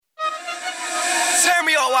Turn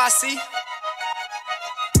me up, YC.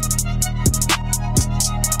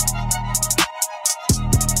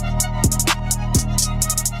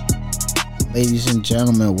 Ladies and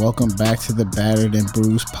gentlemen, welcome back to the Battered and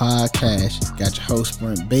Bruised podcast. Got your host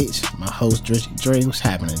Brent Bates, my host Dre. What's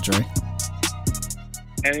happening, Dre?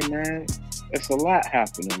 Hey man, it's a lot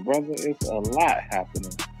happening, brother. It's a lot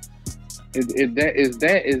happening. It's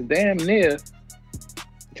damn near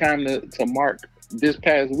time to mark this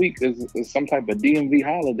past week as some type of DMV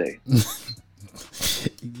holiday.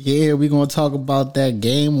 Yeah, we're gonna talk about that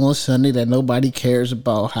game on Sunday that nobody cares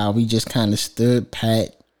about. How we just kind of stood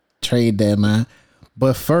pat. Trade deadline.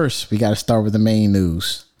 But first, we got to start with the main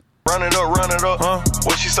news. Run it up, huh?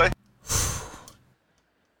 What she say?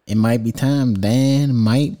 It might be time. Dan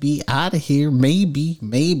might be out of here. Maybe.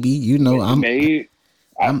 You know, I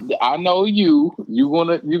know you.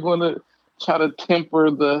 You're gonna try to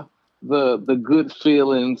temper the good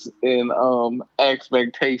feelings and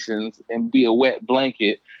expectations and be a wet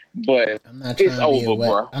blanket, but it's over,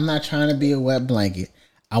 bro. I'm not trying to be a wet blanket.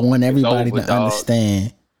 I want everybody to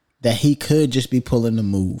understand that he could just be pulling the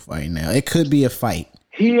move right now. It could be a fight.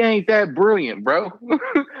 He ain't that brilliant, bro.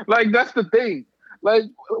 Like, that's the thing. Like,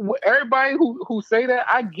 everybody who say that,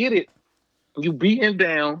 I get it. You beaten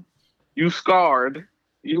down, you scarred,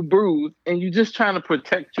 you bruised, and you just trying to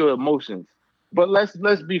protect your emotions. But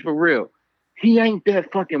let's be for real. He ain't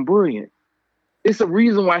that fucking brilliant. It's a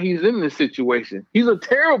reason why he's in this situation. He's a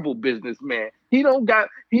terrible businessman. He don't got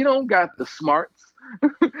the smarts.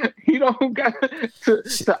 He don't got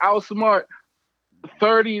to outsmart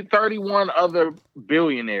 31 other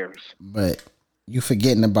billionaires. But you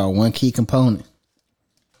forgetting about one key component.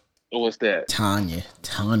 What's that? Tanya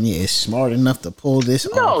is smart enough to pull this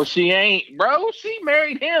off. No, she ain't, bro. She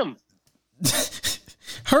married him.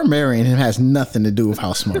 Her marrying him has nothing to do with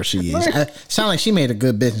how smart she is. Sound like she made a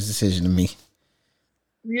good business decision to me.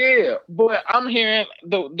 Yeah, but I'm hearing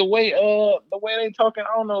the way they talking.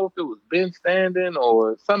 I don't know if it was Ben Standing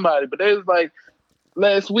or somebody, but they was like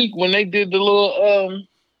last week when they did the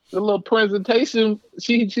little presentation.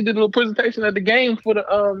 She did a little presentation at the game for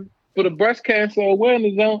the breast cancer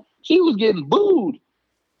awareness zone. She was getting booed.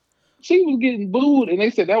 And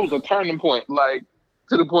they said that was a turning point, like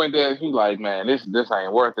to the point that he's like, man, this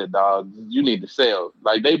ain't worth it, dog. You need to sell.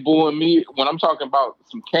 Like, they booing me when I'm talking about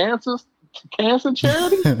some cancer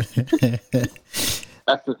charity.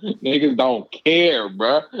 Niggas don't care,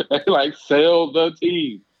 bro. They like, sell the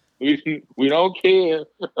team. We don't care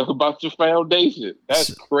about your foundation.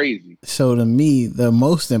 That's crazy. So to me, the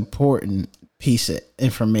most important piece of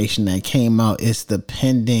information that came out is the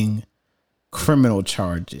pending criminal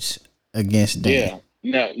charges against Dan. Yeah.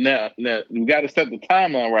 Now, you got to set the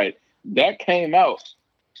timeline right. That came out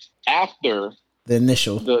after the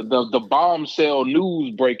initial the bombshell news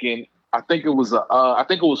breaking. I think it was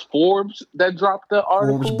Forbes that dropped the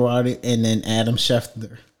article. Forbes brought it, and then Adam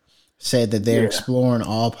Schefter said that they're exploring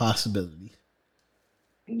all possibilities.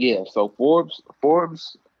 Yeah, so Forbes,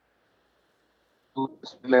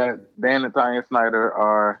 that Dan and Daniel Snyder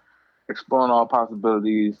are exploring all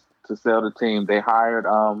possibilities to sell the team. They hired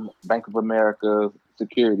Bank of America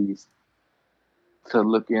Securities to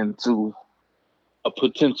look into a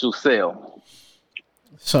potential sale.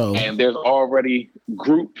 And there's already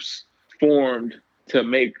groups formed to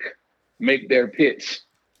make their pitch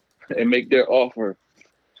and make their offer.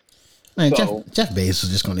 Man, Jeff Bezos is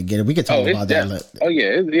just going to get it. We could talk about that.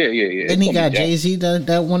 Yeah. And he got Jay-Z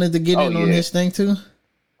that wanted to get in on his thing too.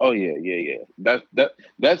 Oh yeah.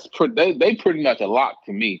 They pretty much a lock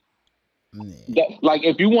to me. Yeah. Like,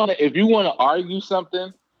 if you want to argue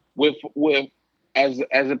something with as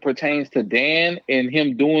it pertains to Dan and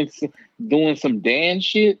him doing some Dan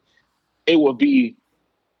shit, it would be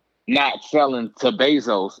not selling to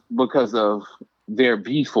Bezos because of their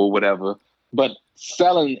beef or whatever, but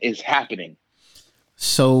selling is happening.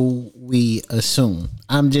 So we assume.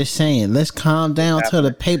 I'm just saying, let's calm down till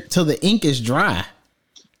the ink is dry.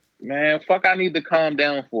 Man, fuck, I need to calm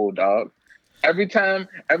down for, dog. Every time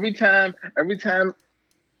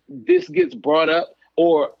this gets brought up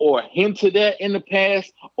or hinted at in the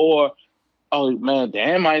past, or oh man,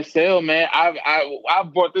 Dan might sell, man.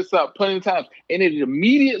 I've brought this up plenty of times, and it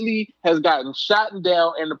immediately has gotten shot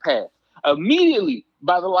down in the past. Immediately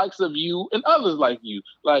by the likes of you and others like you.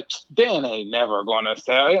 Like, Dan ain't never gonna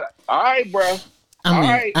sell it. All right, bro.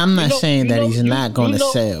 I'm not saying that he's not gonna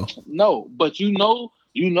sell. No, but you know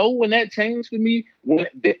when that changed for me, when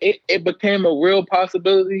it became a real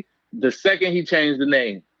possibility the second he changed the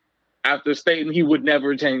name. After stating he would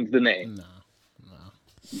never change the name. No.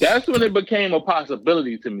 That's when it became a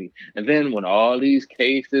possibility to me. And then when all these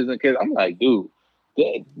cases, I'm like, dude,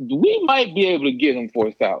 we might be able to get him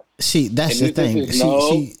forced out. See, that's the thing.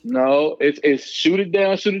 No, it's shoot it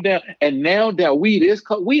down. And now that we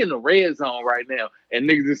in the red zone right now, and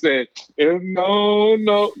niggas just said,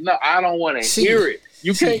 no, I don't want to hear it.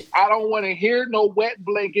 I don't want to hear no wet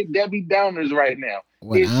blanket Debbie Downers right now.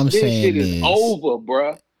 What I'm saying is over,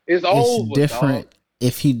 bruh. It's over. Different dog.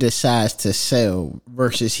 if he decides to sell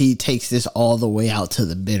versus he takes this all the way out to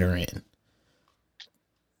the bitter end.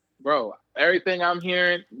 Bro, everything I'm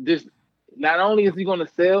hearing, this not only is he going to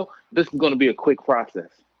sell, this is going to be a quick process.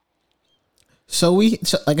 So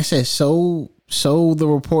like I said, so the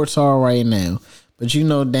reports are right now. But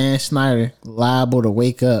Dan Snyder liable to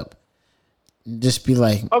wake up and just be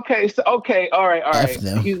like, all right.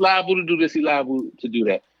 He's liable to do this. He's liable to do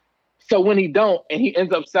that. So when he don't and he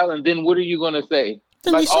ends up selling, then what are you going to say?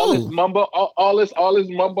 Then like all this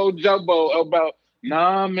mumbo jumbo about,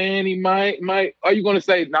 nah, man, he might. Are you going to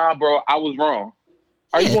say, nah, bro, I was wrong?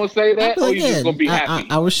 Are you going to say that, or are you just going to be happy?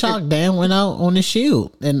 I was shocked Dan went out on the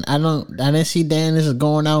Shield, and I didn't see Dan as a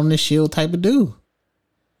going out on the Shield type of dude.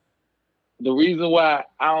 The reason why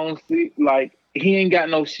I don't see, like, he ain't got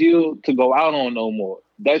no shield to go out on no more.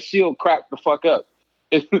 That shield cracked the fuck up.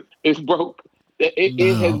 It's broke. It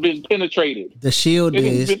has been penetrated. The shield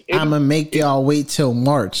is, I'm going to make y'all wait till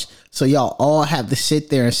March. So y'all all have to sit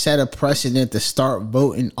there and set a precedent to start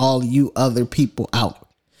voting all you other people out.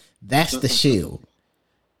 That's the shield.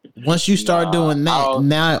 Once you start doing that,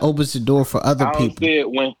 now it opens the door for other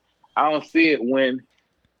people. I don't see it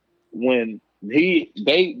when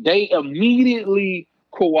they immediately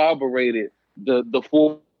corroborated the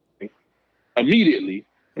full immediately.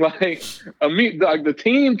 Like the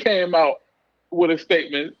team came out with a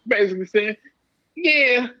statement basically saying,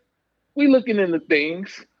 yeah, we looking into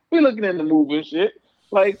things. We looking into moving shit.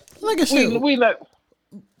 Like I said, we not.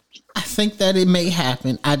 I think that it may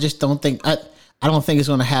happen. I just don't think I don't think it's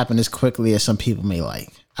going to happen as quickly as some people may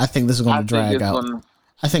like. I think this is going to drag out.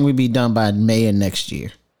 I think we'd be done by May of next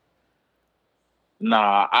year.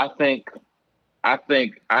 Nah, I think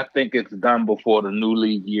it's done before the new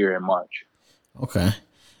league year in March. Okay.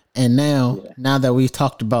 And now that we've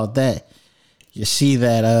talked about that, you see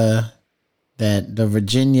that that the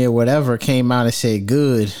Virginia whatever came out and said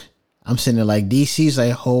good. I'm sitting there like DC's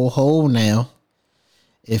like ho now.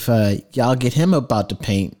 If y'all get him about the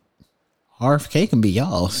paint, RFK can be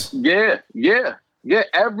y'all's. Yeah.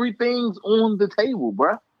 Everything's on the table,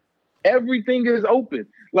 bruh. Everything is open.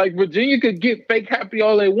 Like Virginia could get fake happy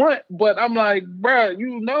all they want, but I'm like, bruh,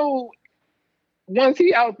 once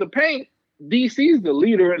he out the paint, DC's the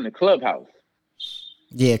leader in the clubhouse.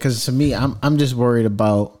 Yeah, because to me, I'm just worried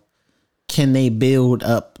about, can they build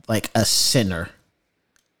up like a center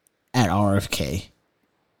at RFK?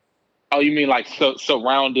 Oh, you mean like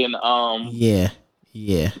surrounding Yeah.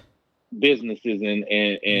 businesses and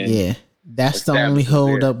yeah. That's the only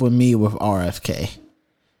hold up with me with RFK.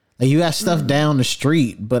 Like you got stuff down the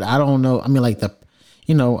street, but I don't know. I mean, like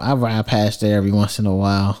I ride past there every once in a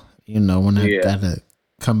while. When I gotta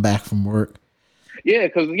come back from work. Yeah,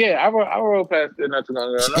 because I rode past there not too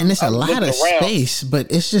long ago. And it's a lot of space,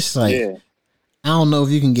 but it's just like I don't know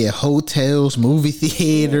if you can get hotels, movie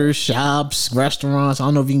theaters, shops, restaurants. I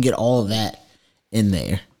don't know if you can get all of that in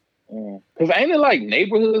there. Because ain't it like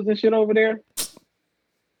neighborhoods and shit over there?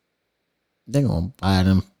 They're gonna buy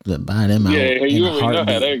them out. Yeah, you already know how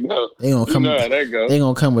that go. They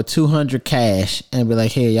gonna come with $200 cash and be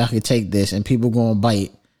like, "Here, y'all can take this," and people gonna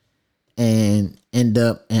bite and end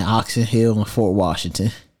up in Oxon Hill and Fort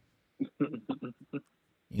Washington.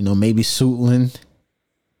 Maybe Suitland.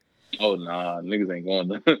 Oh nah, niggas ain't going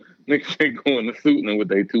to Suitland with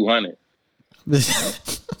their 200.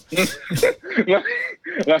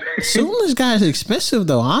 Suitland's guys expensive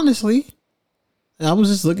though, honestly. I was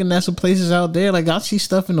just looking at some places out there. Like I see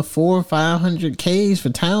stuff in the 400 or 500 Ks for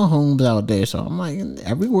townhomes out there. So I'm like,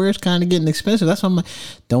 everywhere it's kind of getting expensive. That's why I'm like,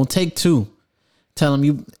 don't take two. Tell them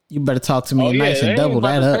you better talk to me nice and double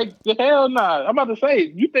that up. Hell nah. I'm about to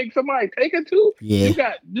say, you think somebody taking two?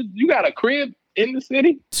 Yeah. You got a crib in the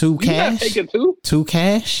city? Two cash? Taking two? Two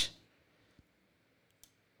cash?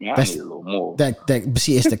 Yeah, I need a little more.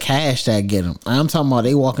 See, it's the cash that get them. I'm talking about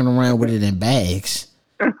they walking around with it in bags.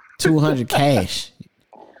 200 cash.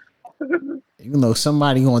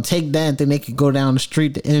 Somebody gonna take that and then they could go down the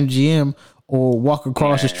street to MGM or walk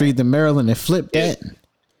across the street to Maryland and flip that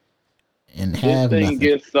and have this thing nothing.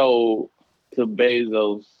 Gets sold to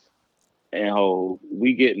Bezos and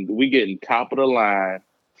we getting top of the line,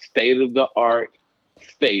 state of the art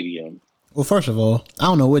stadium. Well, first of all, I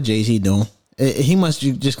don't know what Jay-Z doing. He must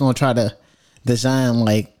be just gonna try to design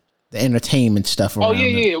like the entertainment stuff around. Oh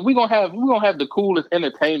yeah. We're gonna have the coolest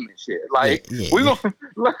entertainment shit. Like we're gonna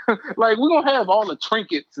like we're gonna have all the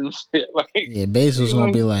trinkets and shit. Like Bezos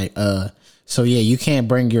gonna be like, so yeah, you can't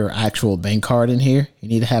bring your actual bank card in here. You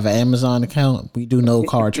need to have an Amazon account. We do no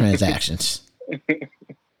card transactions. Yeah,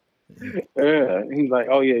 he's like,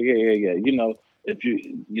 oh yeah. You know, if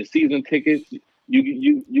your season tickets,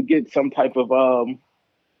 you get some type of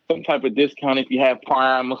discount if you have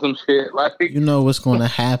Prime or some shit. Like, you know what's going to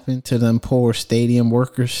happen to them poor stadium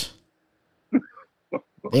workers?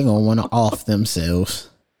 They're gonna want to off themselves.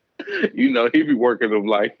 You know, he be working them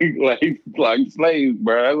like slaves,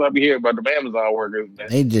 bro. That's what I be hearing about the Amazon workers. Man.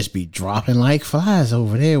 They just be dropping like flies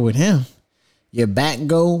over there with him. Your back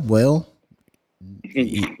go, well,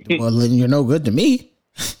 then you're no good to me.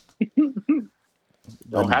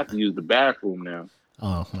 Don't have to use the bathroom now.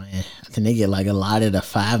 Oh man, I think they get like allotted of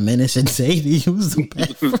 5 minutes a day to use the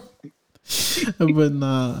bathroom. But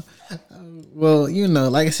nah. Well, you know,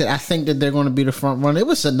 like I said, I think that they're going to be the front runner. It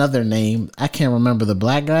was another name. I can't remember the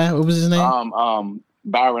black guy. What was his name?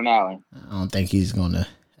 Byron Allen. I don't think he's going to.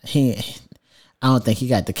 I don't think he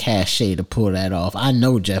got the cachet to pull that off. I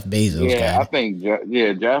know Jeff Bezos. Yeah, I think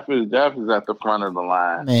Jeff is at the front of the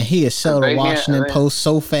line. Man, he is sell the Washington Post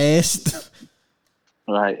so fast.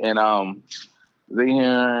 Right, and they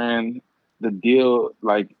hearing the deal,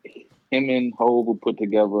 like him and Hov will put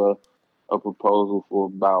together a proposal for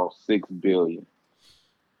about $6 billion.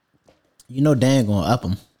 You know, Dan gonna up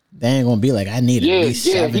him. Dan gonna be like, I need at least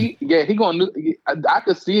 7. He gonna. I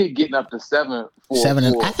could see it getting up to 7. I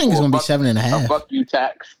think it's gonna be 7.5. A fuck you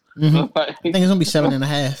tax. Mm-hmm. I think it's gonna be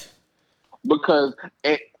 7.5. Because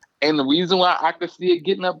and the reason why I could see it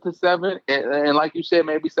getting up to 7, and like you said,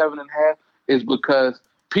 maybe 7.5, is because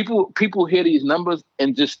people hear these numbers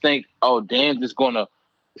and just think, oh, Dan's just gonna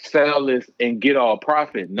sell this and get all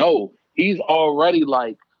profit. No, he's already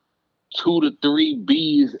like 2 to 3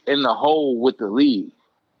 B's in the hole with the league.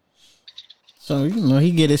 So, you know,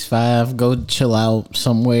 he get his 5, go chill out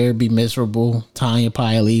somewhere, be miserable. Tanya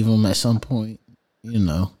probably leave him at some point. You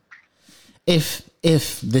know, if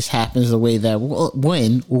this happens the way that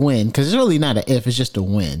when, because it's really not an if, it's just a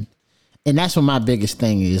when. And that's what my biggest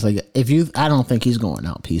thing is. Like, I don't think he's going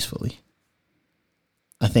out peacefully.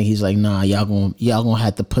 I think he's like, nah, y'all gonna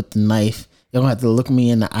have to put the knife. Y'all gonna have to look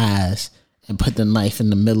me in the eyes and put the knife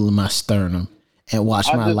in the middle of my sternum and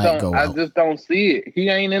watch my light go out. I just don't see it. He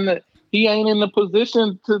ain't in the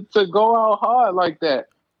position to go out hard like that.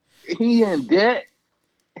 He in debt.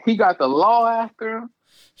 He got the law after him.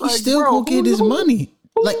 He still gonna get his money.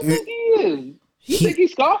 Who do you think he is? You think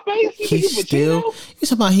he's Scarface? He's still. You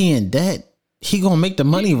talking about he in debt? He gonna make the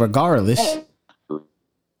money regardless. I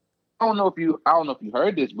don't know if you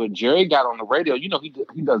heard this, but Jerry got on the radio. You know, he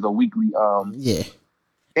does a weekly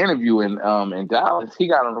interview in Dallas. He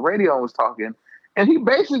got on the radio and was talking, and he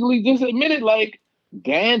basically just admitted, like,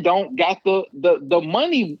 Dan don't got the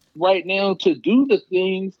money right now to do the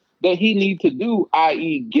things that he need to do,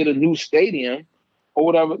 i.e. get a new stadium or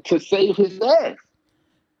whatever to save his ass.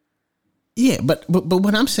 Yeah, but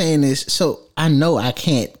what I'm saying is, so I know I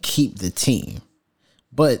can't keep the team,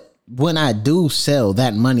 but when I do sell,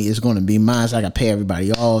 that money is going to be mine. So I got to pay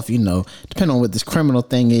everybody off, you know, depending on what this criminal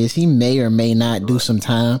thing is. He may or may not do some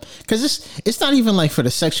time, because it's not even like for the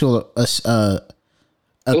sexual. It's for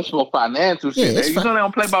financial shit. You know, they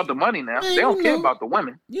don't play about the money now. Man, they don't care about the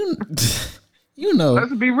women. You know,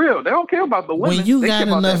 let's be real. They don't care about the women. When you got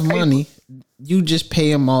enough money, you just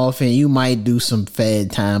pay him off, and you might do some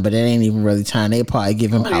Fed time, but it ain't even really time. They probably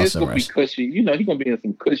give him house arrest. Be cushy. You know, he's gonna be in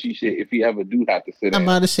some cushy shit if he ever do have to sit. I'm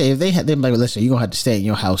about to say, if they're like, listen, you're gonna have to stay in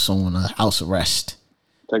your house on house arrest.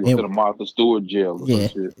 Take him to the Martha Stewart jail. Or some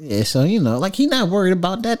shit. Yeah. So you know, like, he not worried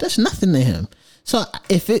about that. That's nothing to him. So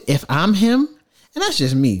if I'm him, and that's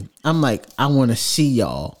just me, I'm like, I want to see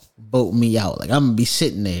y'all vote me out. Like, I'm gonna be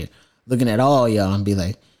sitting there looking at all y'all and be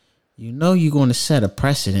like, you know, you're going to set a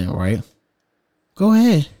precedent, right? Go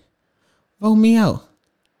ahead, vote me out.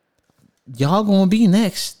 Y'all gonna be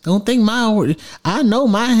next. Don't think I know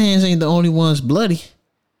my hands ain't the only ones bloody.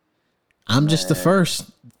 I'm just the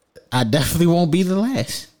first. I definitely won't be the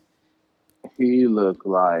last. He look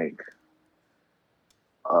like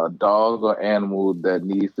a dog or animal that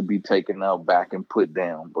needs to be taken out back and put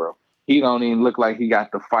down, bro. He don't even look like he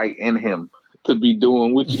got the fight in him to be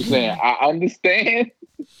doing what you're saying. I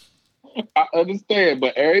understand,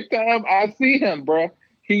 but every time I see him, bro,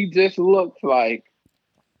 he just looks like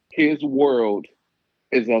his world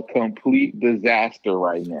is a complete disaster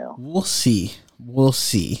right now. We'll see.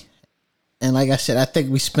 And like I said, I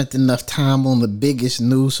think we spent enough time on the biggest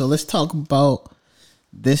news, so let's talk about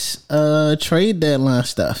this trade deadline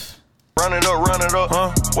stuff. Run it up,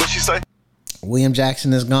 huh? What she say? William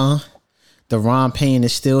Jackson is gone. Deron Payne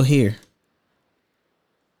is still here.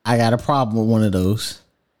 I got a problem with one of those.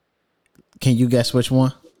 Can you guess which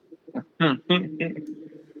one? The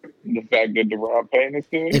fact that Deron Payne is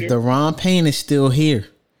still here. If Deron Payne is still here,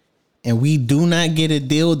 and we do not get a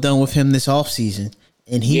deal done with him this offseason,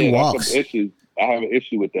 and he walks. I have an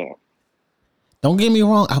issue with that. Don't get me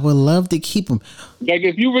wrong. I would love to keep him. Like,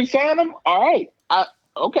 if you resign him, all right.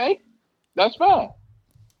 Okay. That's fine.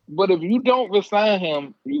 But if you don't resign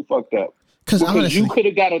him, you fucked up. Because honestly, you could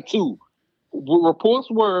have got a 2. Reports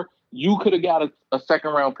were you could have got a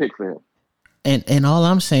second-round pick for him. And all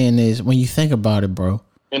I'm saying is, when you think about it, bro.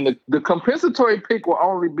 And the compensatory pick will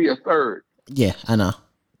only be a 3rd. Yeah, I know.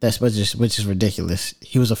 Which is ridiculous.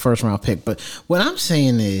 He was a first-round pick. But what I'm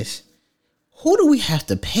saying is, who do we have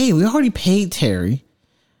to pay? We already paid Terry.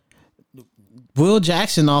 Will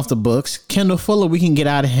Jackson off the books. Kendall Fuller, we can get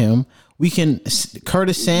out of him. We can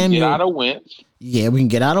Curtis Samuel. Get out of Wentz. Yeah, we can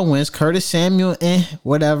get out of Wentz. Curtis Samuel,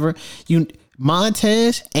 whatever.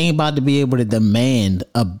 Montez ain't about to be able to demand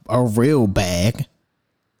a real bag.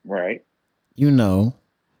 Right.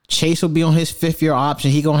 Chase will be on his 5th-year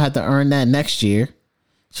option. He gonna have to earn that next year.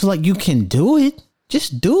 So, like, you can do it.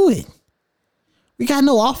 Just do it. We got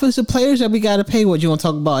no offensive players that we got to pay. What, you want to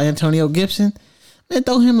talk about Antonio Gibson? Man,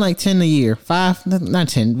 throw him like 10 a year. 5, not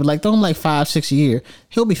 10, but like throw him like 5, 6 a year.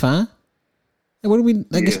 He'll be fine. What do we,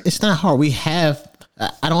 like, it's not hard. We have,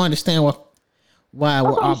 I don't understand why. That's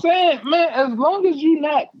what I'm saying, man. As long as you're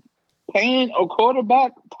not paying a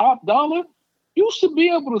quarterback top dollar, you should be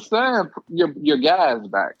able to sign your guys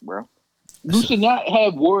back, bro. You should not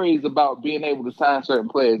have worries about being able to sign certain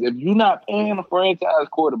players. If you're not paying a franchise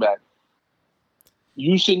quarterback,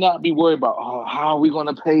 you should not be worried about, how are we going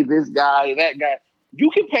to pay this guy, that guy. You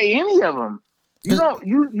can pay any of them. You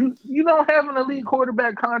don't have an elite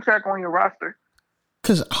quarterback contract on your roster.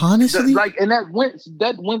 Because honestly, and that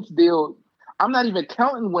Wentz deal, I'm not even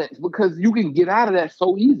counting Wentz because you can get out of that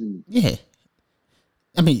so easy. Yeah,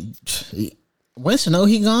 I mean, Wentz know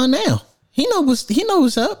he gone now. He know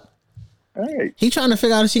what's up. Right. He trying to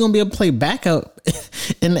figure out if he gonna be able to play backup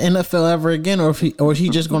in the NFL ever again, or is he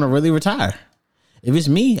just gonna really retire? If it's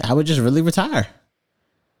me, I would just really retire.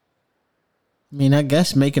 I mean, I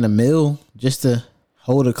guess making $1 million just to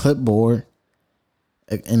hold a clipboard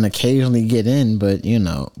and occasionally get in, but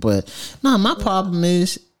my problem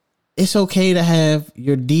is it's okay to have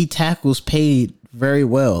your D tackles paid very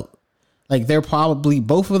well. Like, they're probably,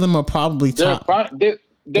 both of them are probably top.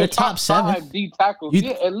 They're top 7 5 D tackles.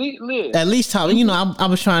 At least top. I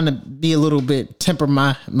was trying to be a little bit temper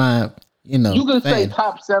my. You can say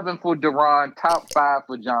top 7 for Deron, top 5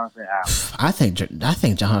 for Jonathan Allen. I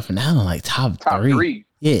think Jonathan Allen like top 3.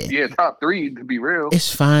 Yeah, top 3 to be real.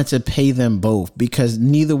 It's fine to pay them both because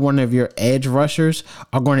neither one of your edge rushers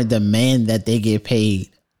are going to demand that they get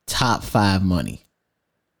paid top 5 money.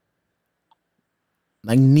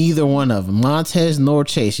 Like, neither one of them, Montez nor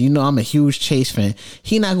Chase. I'm a huge Chase fan.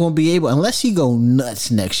 He not going to be able, unless he go nuts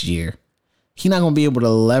next year, he not going to be able to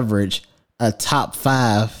leverage a top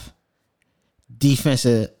 5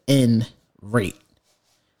 defensive end rate.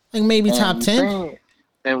 Like, maybe top 10.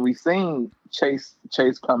 We seen Chase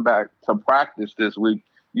come back to practice this week.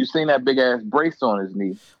 You seen that big ass brace on his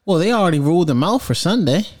knee. Well, they already ruled him out for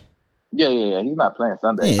Sunday. Yeah. He's not playing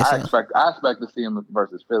Sunday. Yeah, I expect to see him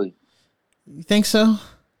versus Philly. You think so?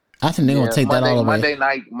 I think they're gonna take that all the way.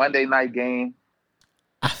 Monday night game.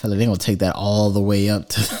 I feel like they're gonna take that all the way up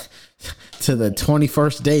to the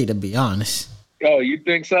 21st day. To be honest. Oh, you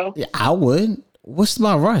think so? Yeah, I would. What's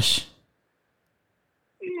my rush?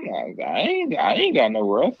 I ain't got no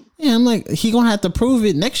rush. Yeah, I'm like, he gonna have to prove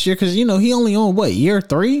it next year because he only on what, year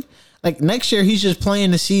 3? Like, next year he's just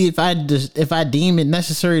playing to see if I deem it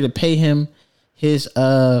necessary to pay him his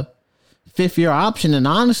 5th-year option. And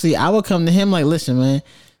honestly, I would come to him like, listen, man,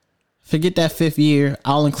 forget that 5th year.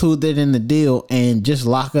 I'll include that in the deal and just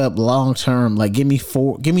lock up long term. Like, give me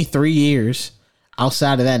 3 years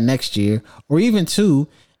outside of that next year, or even 2,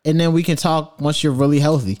 and then we can talk once you're really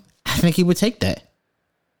healthy. I think he would take that.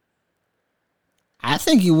 I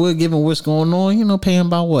think he would, given what's going on. Pay him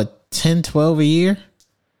about what, 10, 12 a year.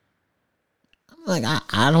 I'm like,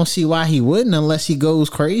 I don't see why he wouldn't unless he goes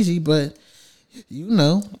crazy, but. I'm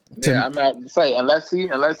about to say, unless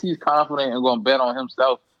he's confident and gonna bet on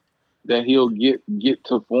himself that he'll get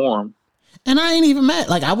to form. And I ain't even mad.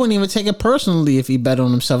 Like, I wouldn't even take it personally if he bet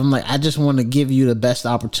on himself. I'm like, I just want to give you the best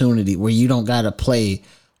opportunity where you don't gotta play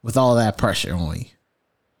with all that pressure on you.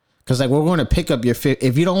 Because, like, we're going to pick up your 5th.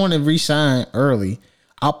 If you don't want to re-sign early,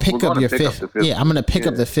 I'll pick up your 5th. Yeah, I'm going to pick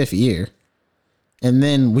up the 5th year. And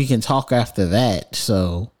then we can talk after that.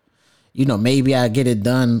 So, maybe I get it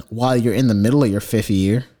done while you're in the middle of your 5th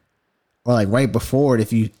year, or like right before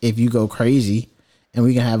it if you go crazy, and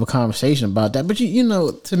we can have a conversation about that. But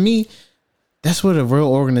to me, that's what a real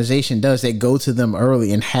organization does. They go to them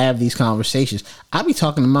early and have these conversations. I be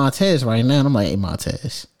talking to Montez right now, and I'm like, hey,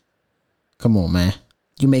 Montez, come on, man.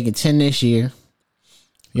 You making 10 this year.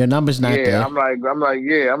 Your number's not there. I'm like,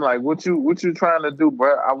 what you trying to do,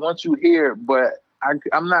 bro? I want you here, but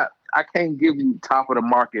I'm not. I can't give you top of the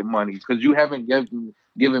market money because you haven't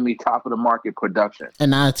given me top of the market production.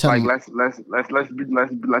 And I tell like,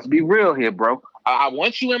 let's be real here, bro. I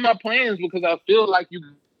want you in my plans because I feel like you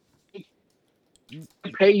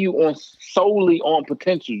pay you solely on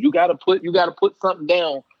potential. You gotta put something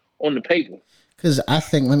down on the paper. Because I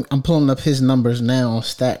think I'm pulling up his numbers now on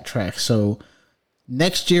Stat Track. So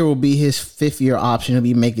next year will be his 5th year option. He'll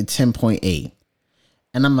be making 10.8.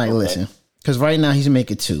 And I'm like, listen, because right now he's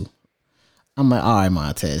making 2. I'm like, all right,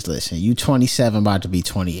 Montez, listen, you 27, about to be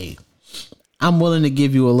 28. I'm willing to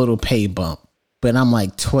give you a little pay bump, but I'm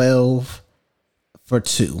like 12 for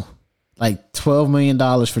 2. Like $12 million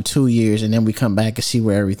for 2 years, and then we come back and see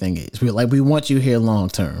where everything is. We want you here long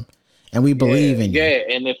term, and we believe in you. Yeah,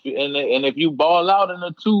 and if you ball out in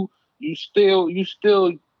the 2, you still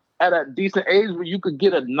at a decent age where you could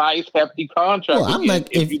get a nice hefty contract. Well, I'm like,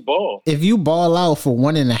 if you ball out for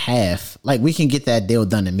 1.5, like we can get that deal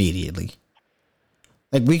done immediately.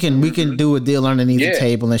 Like we can do a deal underneath the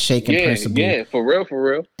table and shaking principle. Yeah, for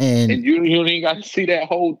real. And you ain't got to see that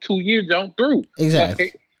whole 2 year jump through.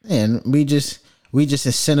 Exactly. And we just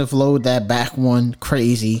incentive load that back one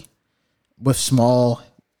crazy with small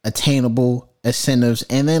attainable incentives,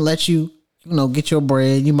 and then let you get your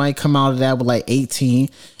bread. You might come out of that with like 18,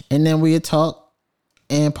 and then we'll talk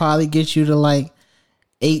and probably get you to like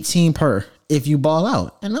 18 per if you ball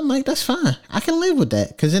out. And I'm like, that's fine. I can live with that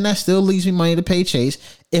because then that still leaves me money to pay Chase.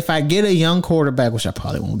 If I get a young quarterback, which I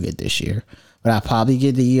probably won't get this year, but I probably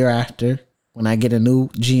get the year after when I get a new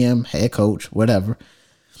GM, head coach, whatever.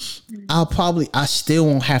 I still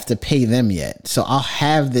won't have to pay them yet. So I'll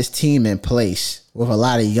have this team in place with a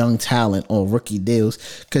lot of young talent on rookie deals.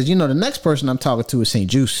 Because, the next person I'm talking to is St.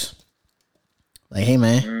 Juice. Like, hey,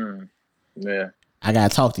 man. Yeah. I got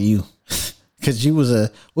to talk to you. Because you was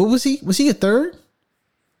what was he? Was he a 3rd?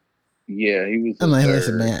 Yeah, he was. I'm like,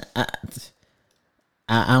 listen, man,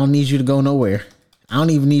 I don't need you to go nowhere. I don't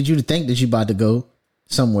even need you to think that you about to go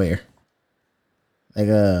somewhere. Like,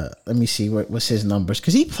 let me see what's his numbers,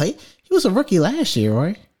 because he was a rookie last year,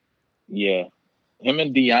 right? Yeah, him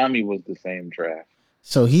and Diami was the same draft.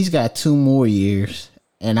 So he's got 2 more years,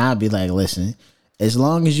 and I'd be like, listen, as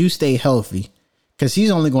long as you stay healthy, because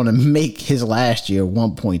he's only going to make his last year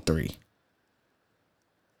 1.3.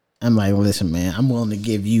 I'm like, listen, man, I'm willing to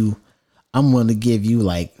give you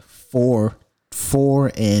like 4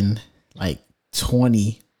 and like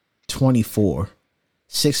 24,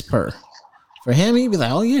 6 per. For him, he'd be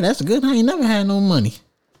like, oh yeah, that's good. I ain't never had no money.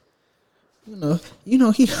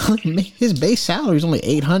 His base salary is only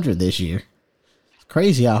 $800 this year. It's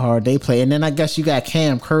crazy how hard they play. And then I guess you got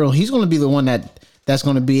Cam Curl. He's going to be the one that's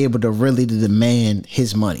going to be able to really demand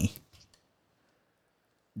his money.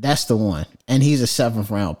 That's the one. And he's a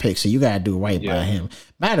 7th round pick, so you got to do right by him.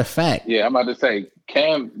 Matter of fact. Yeah, I'm about to say,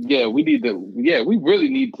 Cam, we really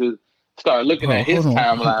need to start looking at his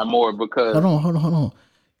timeline more because. Hold on.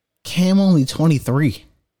 Cam only 23.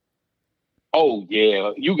 Oh,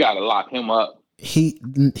 yeah. You got to lock him up. He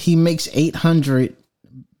makes 800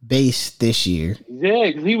 base this year. Yeah,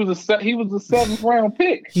 because he was a 7th round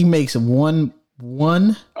pick. He makes one.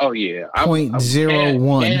 Oh yeah,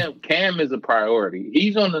 0.01. Cam is a priority.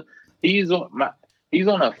 He's on a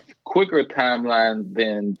quicker timeline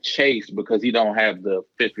than Chase because he don't have the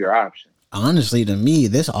 5th year option. Honestly, to me,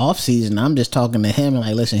 this offseason, I'm just talking to him and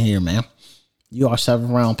like, listen here, man. You are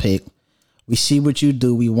 7th round pick. We see what you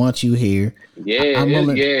do. We want you here. Yeah.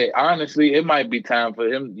 Honestly, it might be time for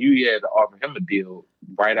him. You had to offer him a deal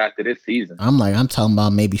right after this season. I'm talking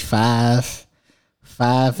about maybe 5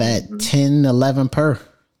 at 10, 11 per.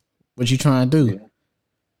 What you trying to do?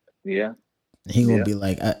 Yeah. He gonna be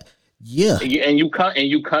like, yeah. And you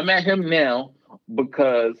come at him now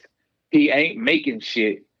because he ain't making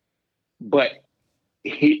shit, but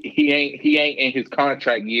he ain't in his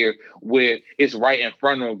contract year where it's right in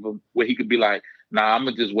front of him where he could be like, nah, I'm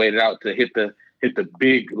gonna just wait it out to hit the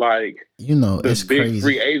big, like, it's big crazy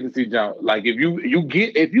free agency jump. Like if you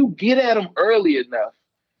get at them early enough,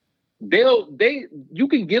 you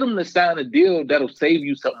can get them to sign a deal that'll save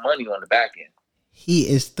you some money on the back end. He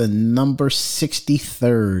is the number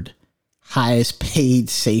 63rd highest paid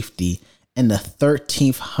safety and the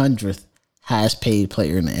 1,300th highest paid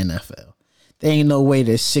player in the NFL. There ain't no way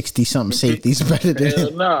there's 60-something safeties better than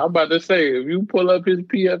him. No, I'm about to say, if you pull up his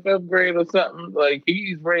PFF grade or something, like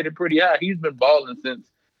he's rated pretty high. He's been balling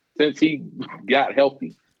since he got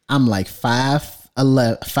healthy. I'm like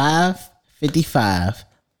 5'11", 5'55",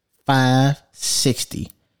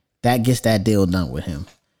 5'60". That gets that deal done with him.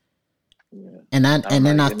 Yeah. And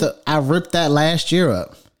I ripped that last year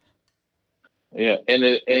up. Yeah, and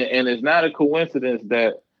it's not a coincidence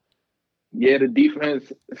that the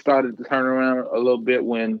defense started to turn around a little bit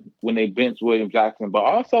when they benched William Jackson, but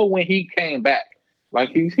also when he came back,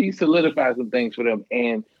 like he solidified some things for them.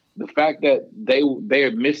 And the fact that they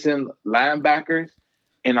are missing linebackers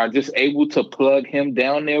and are just able to plug him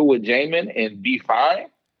down there with Jamin and be fine.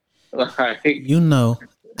 Like,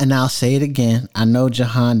 and I'll say it again. I know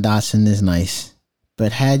Jahan Dotson is nice,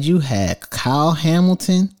 but had you had Kyle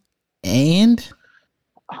Hamilton and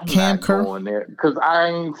Cam Kirk going there because I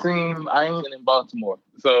ain't in Baltimore,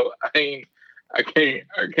 so I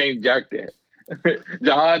can't jack that.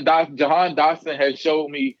 Jahan Dotson has showed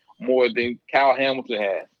me more than Kyle Hamilton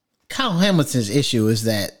has. Kyle Hamilton's issue is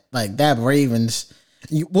that that Ravens.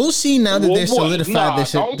 We'll see now that they're solidified.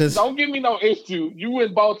 Don't give me no issue. You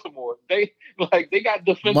in Baltimore? They got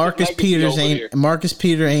defensive. Marcus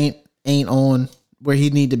Peters ain't on where he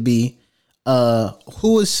need to be.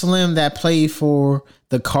 Who is Slim that played for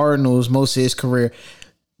the Cardinals most of his career?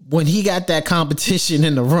 When he got that competition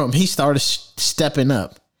in the room, he started stepping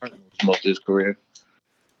up. Most of his career.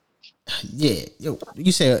 Yeah,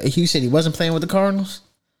 you said he wasn't playing with the Cardinals.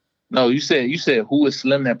 No, you said who is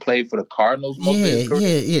Slim that played for the Cardinals most of his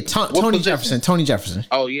career? Yeah. Tony Jefferson. Tony Jefferson.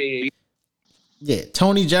 Oh yeah. Yeah,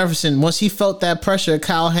 Tony Jefferson. Once he felt that pressure of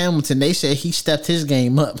Kyle Hamilton, they said he stepped his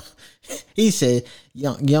game up. He said,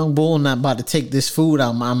 "Young bull, not about to take this food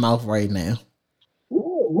out of my mouth right now."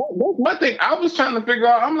 One thing I was trying to figure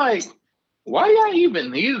out, I'm like, why y'all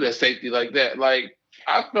even needed a safety like that? Like,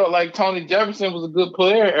 I felt like Tony Jefferson was a good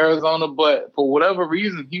player in Arizona, but for whatever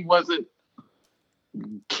reason, he wasn't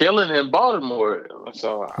killing in Baltimore.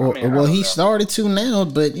 So he started to now,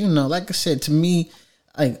 but like I said, to me,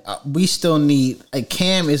 we still need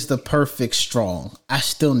Cam is the perfect strong. I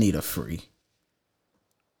still need a free.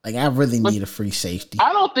 I really need a free safety.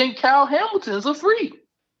 I don't think Kyle Hamilton is a free.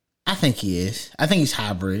 I think he is. I think he's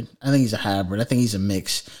hybrid. I think he's a hybrid. I think he's a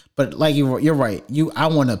mix. But you're right. I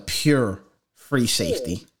want a pure free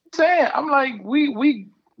safety. I'm like, we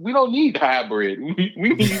don't need hybrid.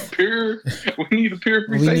 We need pure. We need a pure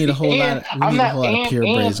free safety. We need a whole lot of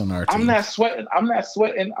purebreds on our team.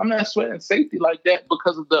 I'm not sweating safety like that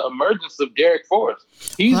because of the emergence of Derek Forrest.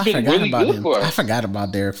 He's been really good for us. I forgot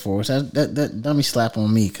about Derek Forrest. That dummy slap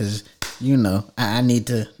on me because I need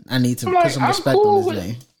to put some respect on his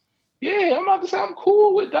name. Yeah, I'm about to say I'm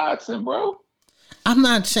cool with Dotson, bro. I'm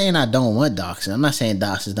not saying I don't want Dotson. I'm not saying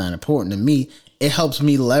Dotson's not important to me. It helps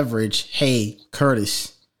me leverage. Hey,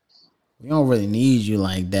 Curtis. We don't really need you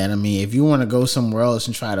like that. I mean, if you want to go somewhere else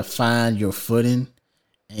and try to find your footing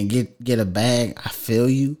and get a bag, I feel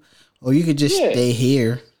you. Or you could just stay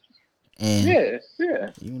here and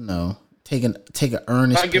take an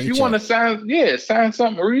earnest. Like if you want to sign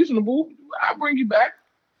something reasonable, I'll bring you back.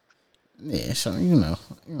 Yeah, so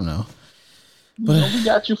But we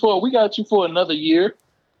got you for another year.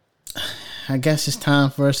 I guess it's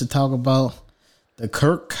time for us to talk about the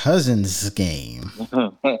Kirk Cousins game.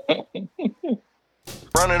 Run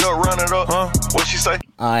it up, huh? What she say?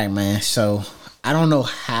 All right, man. So I don't know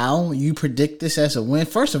how you predict this as a win.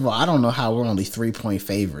 First of all, I don't know how we're only 3-point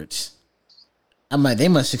favorites. I'm like, they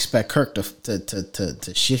must expect Kirk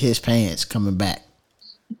to shit his pants coming back.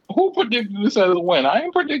 Who predicted this as a win? I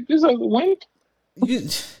ain't predict this as a win.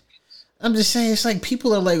 I'm just saying, it's like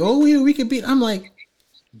people are like, oh, yeah, we could beat. I'm like,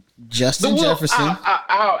 Justin Jefferson.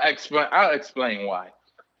 I'll explain why.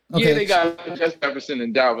 Okay. Yeah, they got Justin Jefferson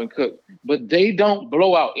and Dalvin Cook, but they don't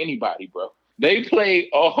blow out anybody, bro. They play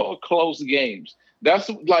all close games. That's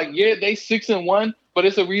like, they 6-1, but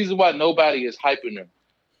it's a reason why nobody is hyping them.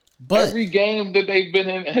 But every game that they've been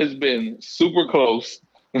in has been super close.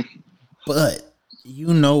 But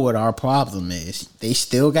you know what our problem is. They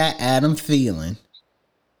still got Adam Thielen,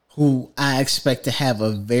 who I expect to have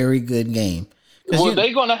a very good game. Well,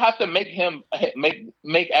 they're going to have to make Adam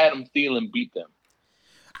Thielen beat them.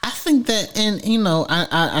 I think that, and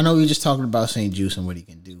I know you're just talking about St. Juice and what he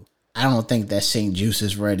can do. I don't think that St. Juice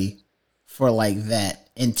is ready for that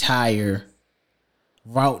entire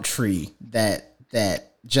route tree that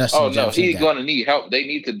Justin Jefferson he's going to need help. They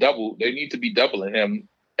need to be doubling him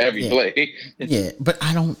every play. Yeah, but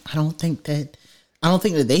I don't think that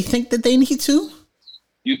they think that they need to.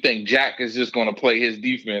 You think Jack is just going to play his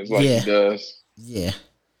defense like he does? Yeah.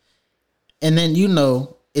 And then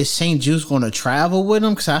is St. Juice going to travel with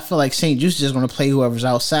him? Because I feel like St. Juice is just going to play whoever's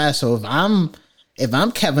outside. So if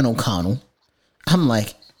I'm Kevin O'Connell, I'm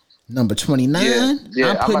like number 29.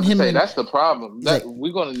 Yeah, I'm about to say that's the problem. Like,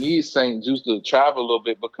 we're going to need St. Juice to travel a little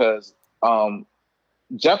bit because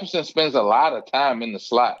Jefferson spends a lot of time in the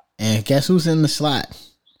slot. And guess who's in the slot?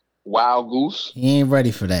 Wild Goose. He ain't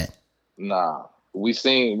ready for that. Nah.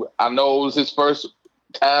 I know it was his first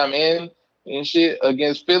time in and shit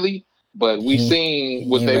against Philly, but we seen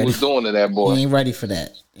what they was doing to that boy. He ain't ready for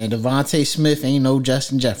that. And Devontae Smith ain't no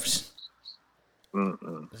Justin Jefferson.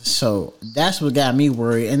 So that's what got me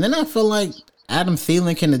worried. And then I feel like Adam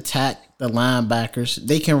Thielen can attack the linebackers.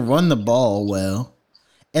 They can run the ball well.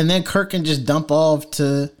 And then Kirk can just dump off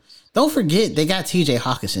to. Don't forget they got TJ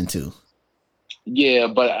Hawkinson too. Yeah,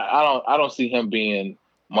 but I don't see him being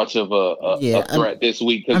much of a threat this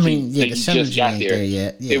week because he just got there.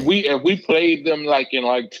 Yeah. If we played them like in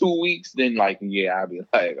like 2 weeks, then I'd be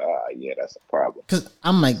like, that's a problem. Because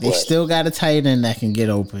I'm like, they still got a tight end that can get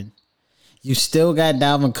open. You still got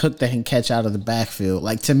Dalvin Cook that can catch out of the backfield.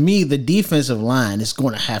 Like, to me, the defensive line is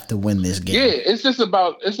going to have to win this game. Yeah, it's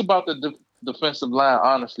about the defensive line,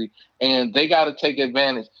 honestly, and they got to take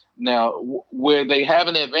advantage. Now, where they have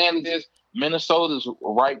an advantage is Minnesota's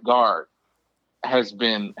right guard has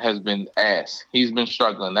been ass. He's been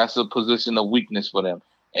struggling. That's a position of weakness for them,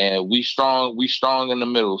 and we strong in the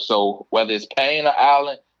middle. So whether it's Payne or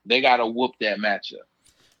Allen, they got to whoop that matchup.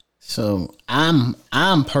 So I'm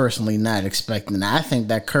personally not expecting that. I think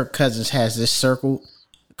that Kirk Cousins has this circle.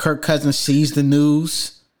 Kirk Cousins sees the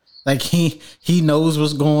news. Like he knows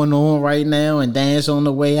what's going on right now, and Dan's on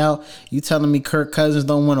the way out. You telling me Kirk Cousins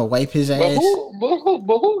don't want to wipe his ass?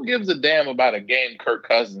 But who gives a damn about a game Kirk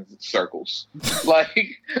Cousins circles? like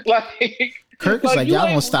Kirk is like y'all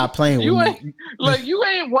gonna stop playing with me. Like you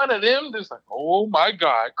ain't one of them that's like, oh my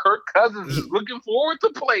God, Kirk Cousins is looking forward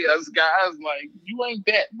to play us guys. Like you ain't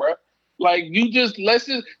that, bro. Like let's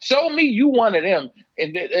just show me you one of them,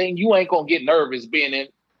 and you ain't gonna get nervous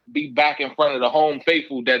be back in front of the home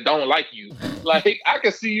faithful that don't like you. Like I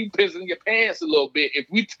can see you pissing your pants a little bit.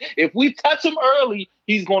 If we touch him early,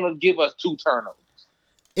 he's gonna give us 2 turnovers.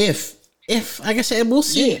 If like I said, we'll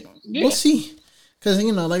see. Yeah. We'll see. Because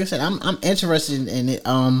like I said, I'm interested in it.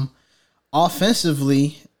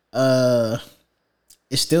 Offensively, it's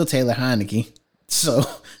still Taylor Heineke. So,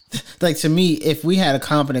 like to me, if we had a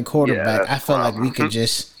competent quarterback, I felt like we could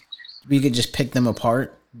just pick them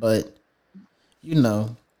apart. But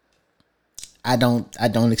I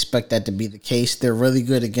don't expect that to be the case. They're really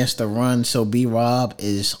good against the run. So B-Rob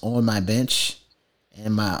is on my bench,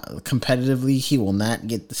 and competitively he will not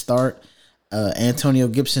get the start. Antonio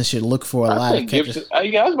Gibson should look for a lot of catches. I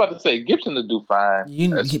was about to say Gibson will do fine.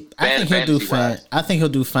 I think he'll do fine. I think he'll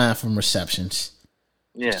do fine from receptions,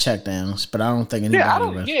 check downs. But I don't think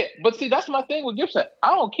anybody. But see, that's my thing with Gibson. I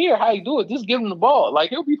don't care how you do it. Just give him the ball. Like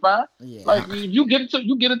he'll be fine. Yeah, like you get it to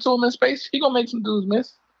him in space. He gonna make some dudes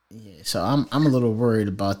miss. Yeah, so I'm a little worried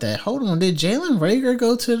about that. Hold on, did Jalen Reagor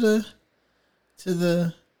go to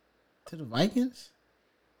the Vikings?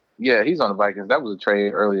 Yeah, he's on the Vikings. That was a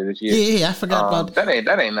trade earlier this year. Yeah, I forgot about that.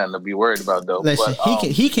 That ain't nothing to be worried about though. Listen,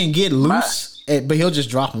 he can get loose, but he'll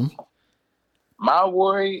just drop him. My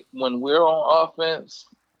worry when we're on offense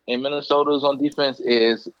and Minnesota's on defense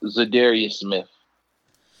is Zadarius Smith,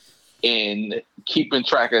 and keeping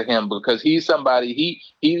track of him because he's somebody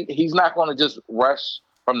he's not going to just rush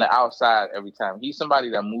from the outside every time. He's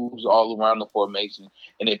somebody that moves all around the formation,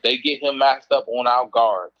 and if they get him matched up on our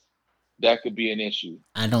guards, that could be an issue.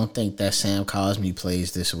 I don't think that Sam Cosmi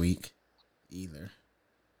plays this week either.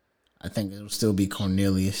 I think it'll still be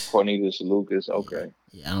Cornelius Lucas. Okay.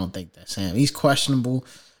 Yeah, I don't think that Sam. He's questionable,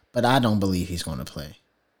 but I don't believe he's going to play.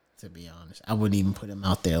 To be honest, I wouldn't even put him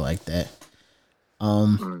out there like that.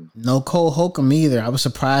 No Cole Holcomb either. I was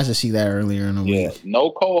surprised to see that earlier in the week.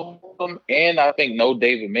 No Cole Holcomb, and I think no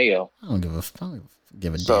David Mayo. I don't give a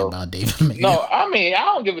damn about David Mayo. No, I mean I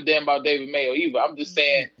don't give a damn about David Mayo either. I'm just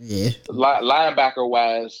saying, linebacker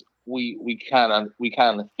wise, we kind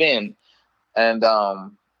of thin, and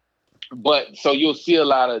but so you'll see a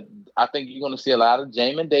lot of. I think you're going to see a lot of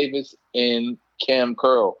Jamin Davis and Cam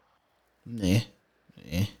Curl. Yeah.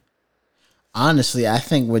 Honestly, I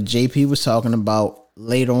think what JP was talking about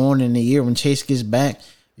later on in the year when Chase gets back,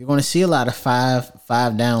 you're going to see a lot of five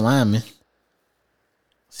down linemen.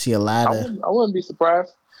 See a lot of. I wouldn't be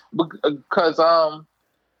surprised because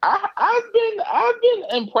I've been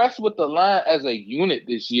impressed with the line as a unit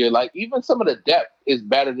this year. Like even some of the depth is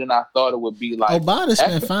better than I thought it would be. Like Obata's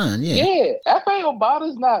been fine, yeah. F.A.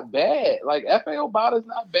 Obata's not bad. Like F.A. Obata's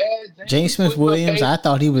not bad. James Smith-Williams, I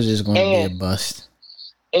thought he was just going to be a bust.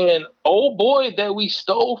 And old boy that we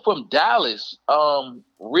stole from Dallas,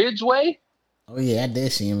 Ridgeway. Oh yeah, I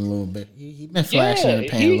did see him a little bit. He been flashing in the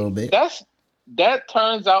pan a little bit. That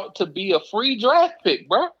turns out to be a free draft pick,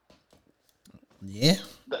 bro. Yeah.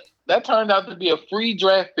 That turned out to be a free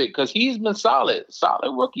draft pick because he's been solid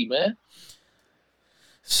rookie, man.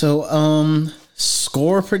 So,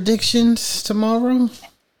 score predictions tomorrow?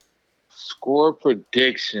 Score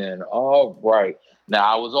prediction. All right. Now,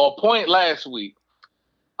 I was on point last week.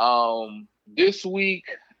 This week,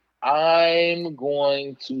 I'm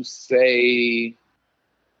going to say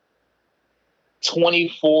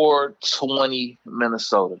 24-20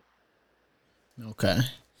 Minnesota. Okay.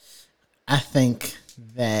 I think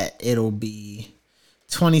that it'll be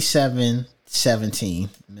 27-17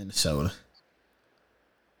 Minnesota.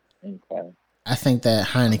 Okay. I think that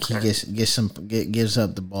Heineke gives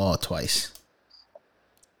up the ball twice.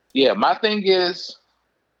 Yeah, my thing is,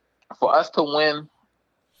 for us to win,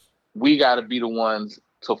 we got to be the ones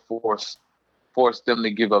to force them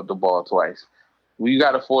to give up the ball twice. We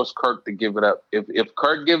got to force Kirk to give it up. If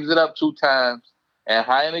Kirk gives it up 2 times and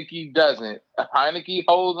Heineke doesn't, Heineke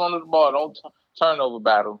holds onto the ball, don't turnover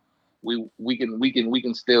battle, we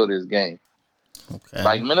can steal this game. Okay.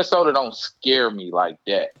 Like Minnesota don't scare me like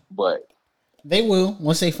that, but they will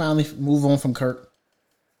once they finally move on from Kirk.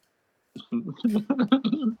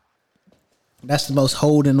 That's the most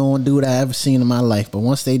holding on dude I ever seen in my life. But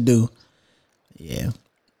once they do, yeah.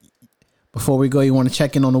 Before we go, you want to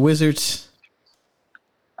check in on the Wizards?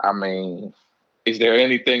 I mean, is there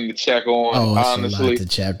anything to check on? Oh, it's honestly, a lot to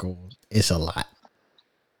check on. It's a lot.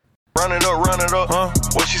 Run it up, huh?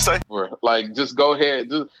 What she say? Like, just go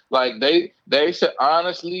ahead. Like they should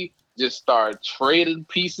honestly just start trading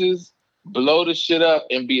pieces, blow the shit up,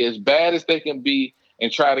 and be as bad as they can be, and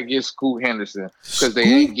try to get Scoot Henderson because they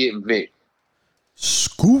ain't getting Vic.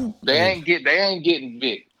 Scoot. They ain't getting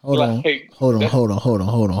Vic. Hold on.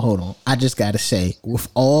 I just gotta say, with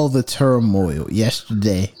all the turmoil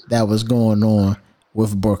yesterday that was going on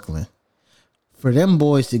with Brooklyn, for them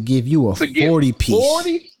boys to give you a 40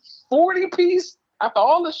 piece. 40 piece after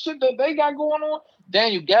all the shit that they got going on.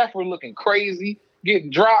 Daniel Gafford looking crazy, getting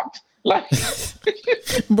dropped. Like,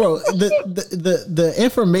 bro, the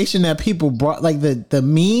information that people brought, like the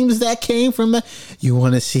memes that came from that. You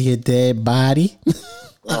want to see a dead body?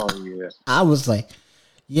 Oh yeah. I was like,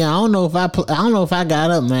 yeah, I don't know if I got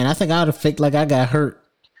up, man. I think I would have faked like I got hurt.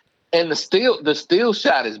 And the still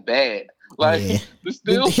shot is bad. Like, yeah. The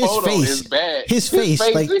still photo is bad. His face,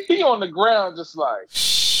 like he on the ground just like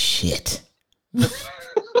shit.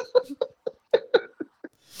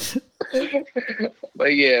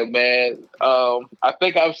 But yeah, man. I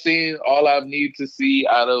think I've seen all I need to see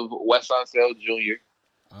out of Wes Unseld Jr.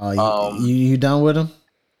 Oh, you done with him?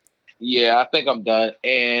 Yeah, I think I'm done,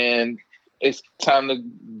 and it's time to.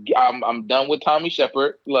 I'm done with Tommy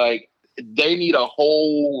Shepard. Like, they need a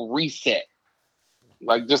whole reset.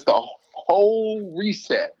 Like, just a whole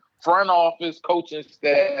reset. Front office, coaching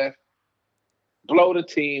staff, blow the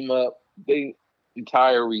team up. The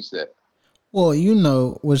entire reset. Well, you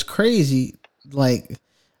know what's crazy? Like,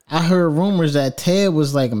 I heard rumors that Ted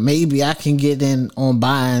was like, maybe I can get in on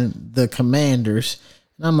buying the Commanders.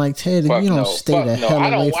 And I'm like, Ted, you don't stay the hell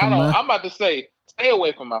away from my... I'm about to say, stay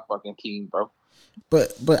away from my fucking team, bro.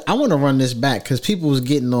 But I want to run this back because people was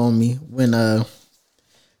getting on me when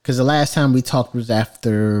because the last time we talked was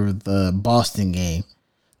after the Boston game.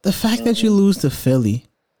 The fact that you lose to Philly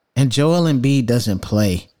and Joel Embiid doesn't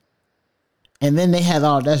play, and then they had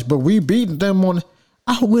all that, but we beat them on.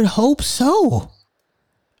 I would hope so.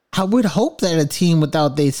 I would hope that a team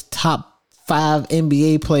without this top 5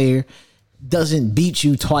 NBA player doesn't beat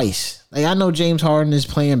you twice. Like, I know James Harden is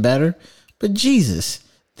playing better, but Jesus,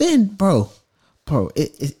 then bro,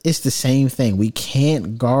 it's the same thing. We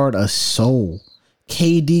can't guard a soul.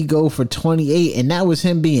 KD go for 28, and that was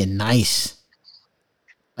him being nice.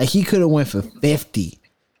 Like, he could have went for 50.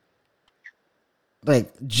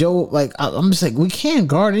 Like, Joe, like, I'm just like, we can't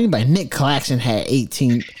guard anybody. Nick Claxton had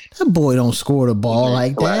 18. That boy don't score the ball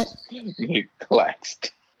like that. Nick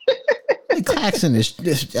Claxton. Nick Claxton is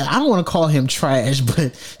just, I don't want to call him trash,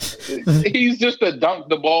 but he's just a dunk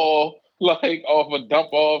the ball, like, off of dump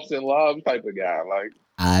offs and lobs type of guy. Like,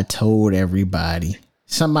 I told everybody.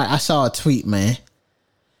 I saw a tweet, man.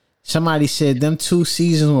 Somebody said them 2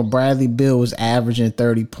 seasons when Bradley Beal was averaging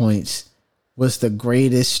 30 points was the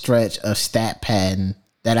greatest stretch of stat padding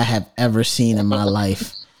that I have ever seen in my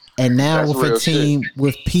life. And now with a team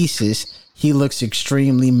with pieces, he looks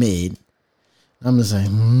extremely mid. I'm just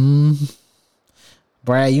like,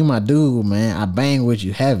 Brad, you my dude, man. I bang with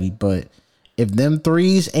you heavy, but if them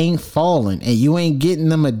threes ain't falling and you ain't getting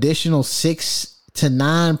them additional 6 to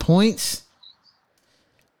 9 points,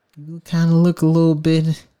 you kind of look a little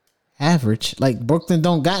bit average. Like, Brooklyn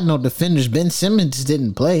don't got no defenders. Ben Simmons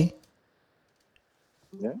didn't play.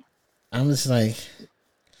 Yeah. I'm just like,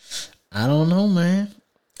 I don't know, man.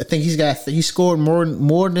 I think he scored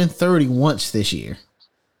more than 30 once this year.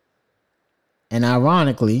 And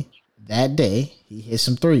ironically, that day, he hit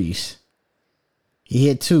some threes. He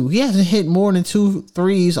hit 2. He hasn't hit more than 2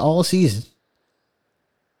 threes all season.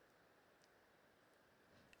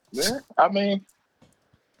 Yeah, I mean,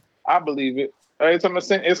 I believe it.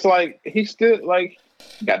 It's like he still like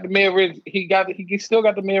got the mid range. He still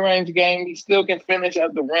got the mid range game. He still can finish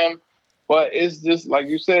at the rim, but it's just like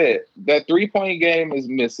you said, that 3-point game is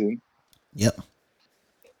missing. Yep.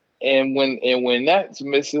 And when that's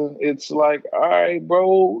missing, it's like, all right,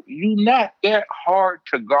 bro, you not that hard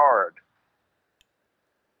to guard.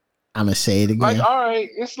 I'm gonna say it again. Like, all right,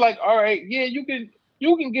 it's like, all right, yeah, you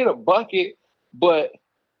can get a bucket, but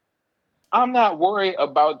I'm not worried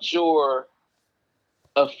about your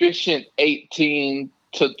efficient 18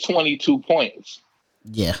 to 22 points.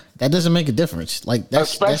 Yeah, that doesn't make a difference. Like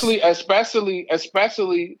especially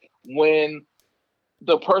when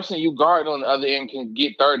the person you guard on the other end can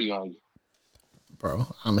get 30 on you. Bro,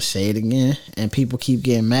 I'm gonna say it again, and people keep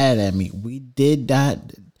getting mad at me.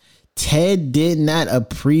 Ted did not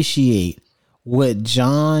appreciate what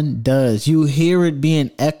John does. You hear it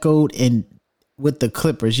being echoed with the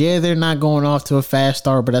Clippers. Yeah, they're not going off to a fast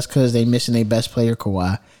start, but that's because they missing their best player,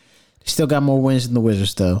 Kawhi. They still got more wins than the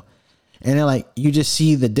Wizards, though. And they're like, you just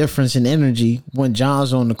see the difference in energy when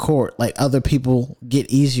John's on the court. Like, other people get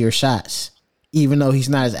easier shots, even though he's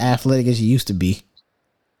not as athletic as he used to be.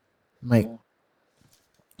 Like,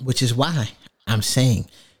 which is why I'm saying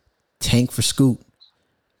tank for Scoot.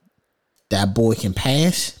 That boy can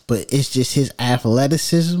pass, but it's just his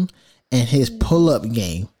athleticism and his pull-up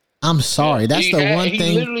game. I'm sorry. That's the one thing.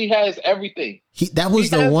 He literally has everything. That was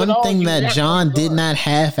the one thing that John did not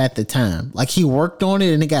have at the time. Like, he worked on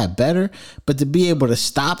it and it got better, but to be able to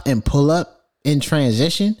stop and pull up in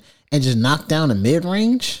transition and just knock down the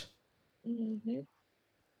mid-range,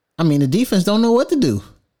 I mean, the defense don't know what to do.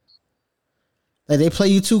 Like, they play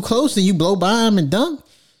you too close and you blow by them and dunk.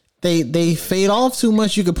 They fade off too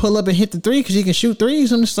much. You can pull up and hit the 3 because he can shoot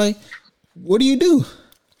threes. I'm just like, what do you do?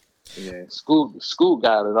 Yeah, Scoot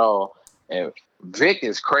got it all. And Vic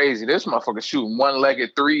is crazy. This motherfucker shooting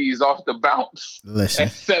one-legged threes off the bounce. Listen,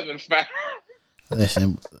 at 7-5.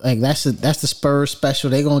 Listen, like that's the Spurs special.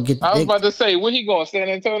 They gonna get. I was about to say, where he going? San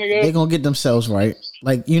Antonio? They gonna get themselves right.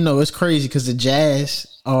 Like, it's crazy because the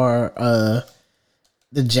Jazz are I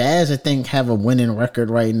think have a winning record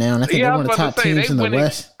right now, and I think they're one of the top teams in the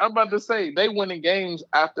West. I'm about to say they winning games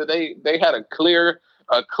after they had a clear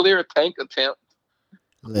tank attempt.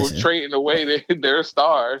 Listen, we're trading away their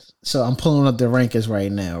stars. So I'm pulling up the rankings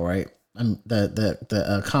right now, right?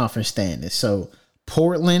 The conference standings. So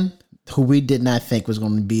Portland, who we did not think was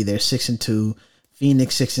going to be there, 6-2.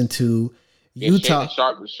 Phoenix 6-2. Utah.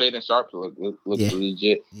 Shaden Sharp look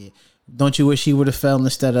legit. Yeah. Don't you wish he would have fell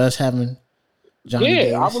instead of us having Johnny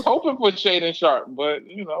Davis? I was hoping for Shaden Sharp, but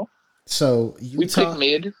So we picked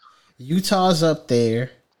mid. Utah's up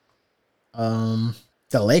there.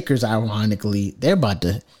 The Lakers, ironically, they're about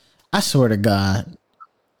to. I swear to God,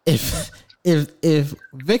 if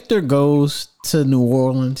Victor goes to New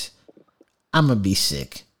Orleans, I'm gonna be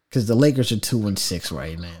sick because the Lakers are 2-6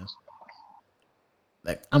 right now.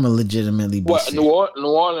 Like, I'm gonna legitimately be sick. New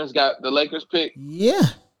Orleans got the Lakers pick. Yeah,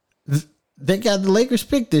 they got the Lakers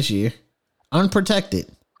pick this year,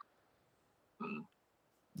 unprotected.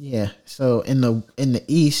 Yeah, so in the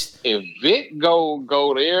East, if Vic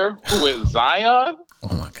go there with Zion.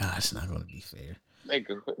 Oh my God, it's not going to be fair.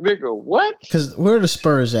 Nigga, what? Because where are the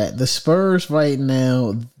Spurs at? The Spurs right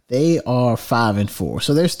now, they are 5-4.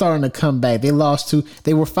 So they're starting to come back. They lost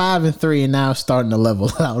they were 5-3 and now starting to level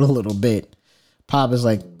out a little bit. Pop is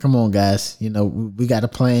like, come on, guys. We got a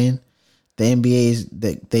plan. The NBA's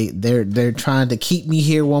they're trying to keep me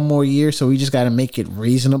here one more year, so we just got to make it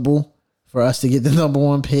reasonable for us to get the number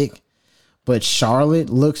 1 pick. But Charlotte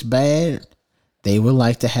looks bad. They would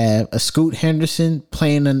like to have a Scoot Henderson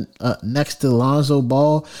playing next to Lonzo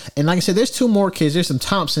Ball. And like I said, there's 2 more kids. There's some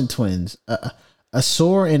Thompson twins, a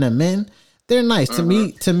Soar and a Min. They're nice.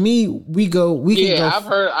 Mm-hmm. To me, we can go.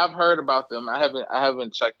 I've heard about them. I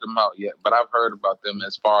haven't checked them out yet, but I've heard about them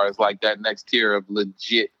as far as like that next tier of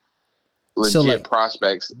legit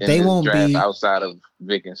prospects in the draft outside of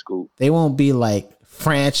Vic and Scoot. They won't be like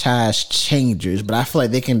franchise changers, but I feel like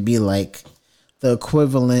they can be like the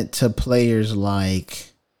equivalent to players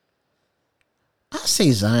like, I say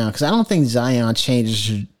Zion, because I don't think Zion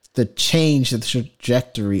changes the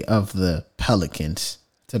trajectory of the Pelicans,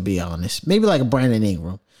 to be honest. Maybe like a Brandon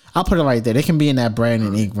Ingram. I'll put it right there. They can be in that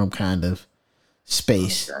Brandon Ingram kind of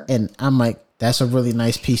space. Okay. And I'm like, that's a really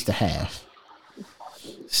nice piece to have.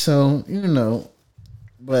 So,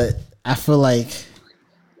 but I feel like,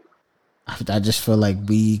 I just feel like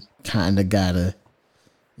we kind of gotta,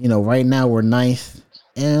 right now we're ninth.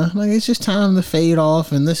 And like, it's just time to fade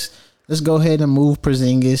off and let's go ahead and move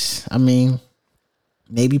Porzingis. I mean,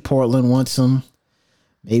 maybe Portland wants him.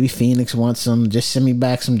 Maybe Phoenix wants him. Just send me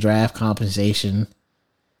back some draft compensation.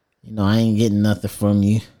 I ain't getting nothing from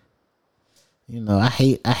you. I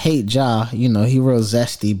hate Ja. He real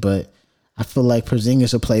zesty, but I feel like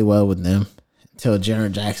Porzingis will play well with them until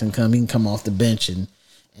Jaren Jackson come. He can come off the bench and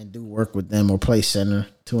do work with them or play center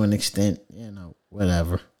to an extent.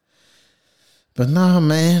 Whatever. But no,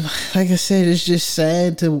 man. Like I said, it's just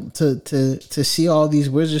sad to see all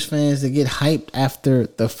these Wizards fans that get hyped after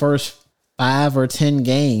the first 5 or 10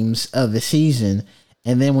 games of the season,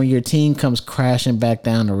 and then when your team comes crashing back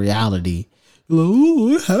down to reality, you're like, "Oh,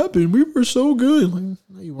 what happened? We were so good." Like,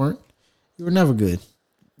 no, you weren't. You were never good.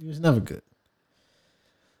 You was never good.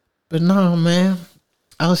 But no, man.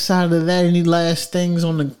 Outside of that, any last things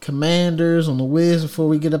on the Commanders, on the Wiz before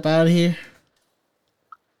we get up out of here?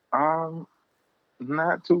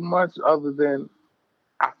 Not too much other than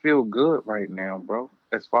I feel good right now, bro,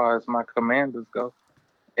 as far as my Commanders go.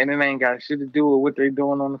 And it ain't got shit to do with what they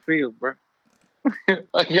doing on the field, bro.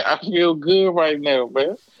 I feel good right now,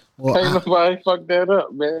 man. Well, ain't nobody fuck that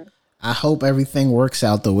up, man. I hope everything works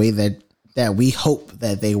out the way that we hope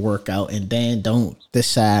that they work out, and Dan don't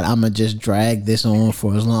decide I'm going to just drag this on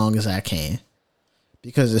for as long as I can.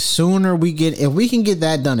 Because the sooner if we can get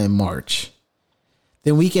that done in March,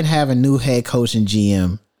 then we can have a new head coach and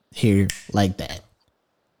GM here like that.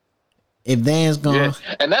 If Dan's gone.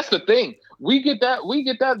 Yeah. And that's the thing. We get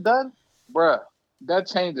that done, bruh. That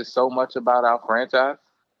changes so much about our franchise.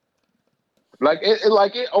 Like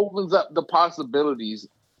it opens up the possibilities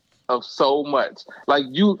of so much. Like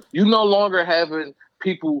you no longer having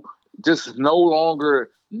people just no longer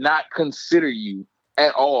not consider you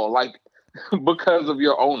at all, like because of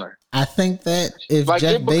your owner. I think that if like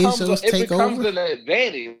Jeff Bezos take over, it becomes an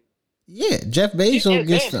advantage. Yeah, Jeff Bezos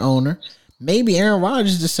gets the owner. Maybe Aaron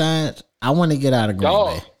Rodgers decides I want to get out of Green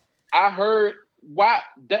Bay. I heard why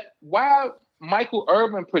Michael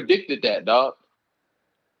Irvin predicted that, dog.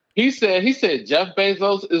 He said Jeff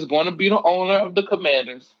Bezos is going to be the owner of the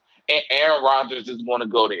Commanders and Aaron Rodgers is going to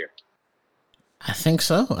go there. I think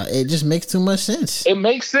so. It just makes too much sense. It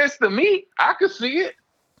makes sense to me. I could see it.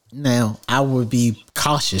 Now, I would be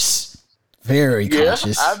cautious. Very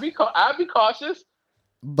cautious. I'd be cautious.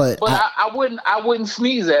 But I wouldn't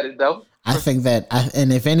sneeze at it though. I think that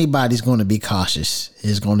and if anybody's going to be cautious,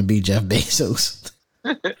 it's going to be Jeff Bezos.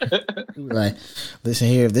 Like, listen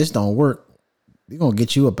here, if this don't work, we're going to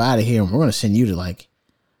get you up out of here and we're going to send you to like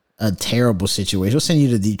a terrible situation. We'll send you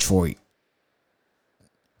to Detroit.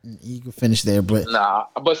 You can finish there, but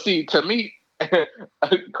but see, to me,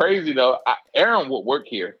 crazy though. Aaron would work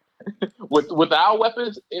here with our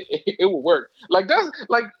weapons. It would work. Like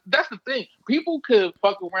that's the thing. People could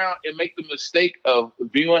fuck around and make the mistake of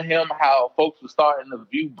viewing him how folks were starting to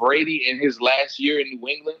view Brady in his last year in New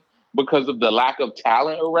England because of the lack of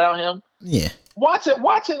talent around him. Yeah, watching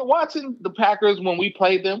the Packers when we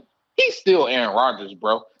played them. He's still Aaron Rodgers,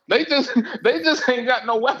 bro. They just ain't got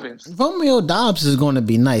no weapons. Romeo Dobbs is going to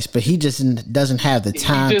be nice, but he just doesn't have the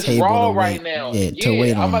timetable to wait. Now. To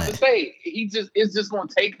wait on I'm about that. to say it's just going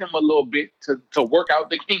to take him a little bit to work out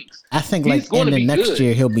the kinks. I think like in the next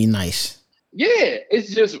year he'll be nice. Yeah,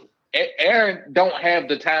 it's just Aaron don't have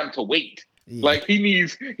the time to wait. Yeah. Like he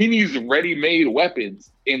needs ready-made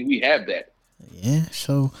weapons, and we have that. Yeah,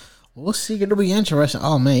 so we'll see. It'll be interesting.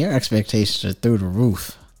 Oh man, your expectations are through the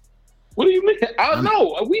roof. What do you mean? I don't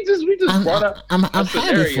know. We just brought up a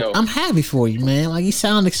scenario. I'm happy for you, man. Like you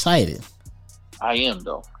sound excited. I am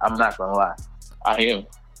though. I'm not gonna lie. I am.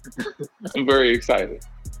 I'm very excited.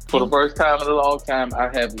 For the first time in a long time, I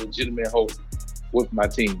have legitimate hope with my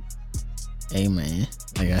team. Hey man,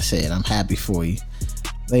 like I said, I'm happy for you.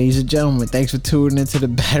 Ladies and gentlemen, thanks for tuning into the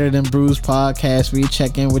Battered and Bruised podcast. We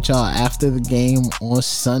check in with y'all after the game on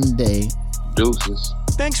Sunday. Deuces.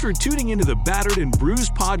 Thanks for tuning into the Battered and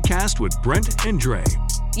Bruised podcast with Brent and Dre.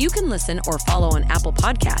 You can listen or follow on Apple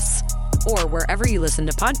Podcasts or wherever you listen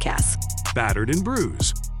to podcasts. Battered and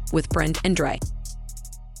Bruised with Brent and Dre.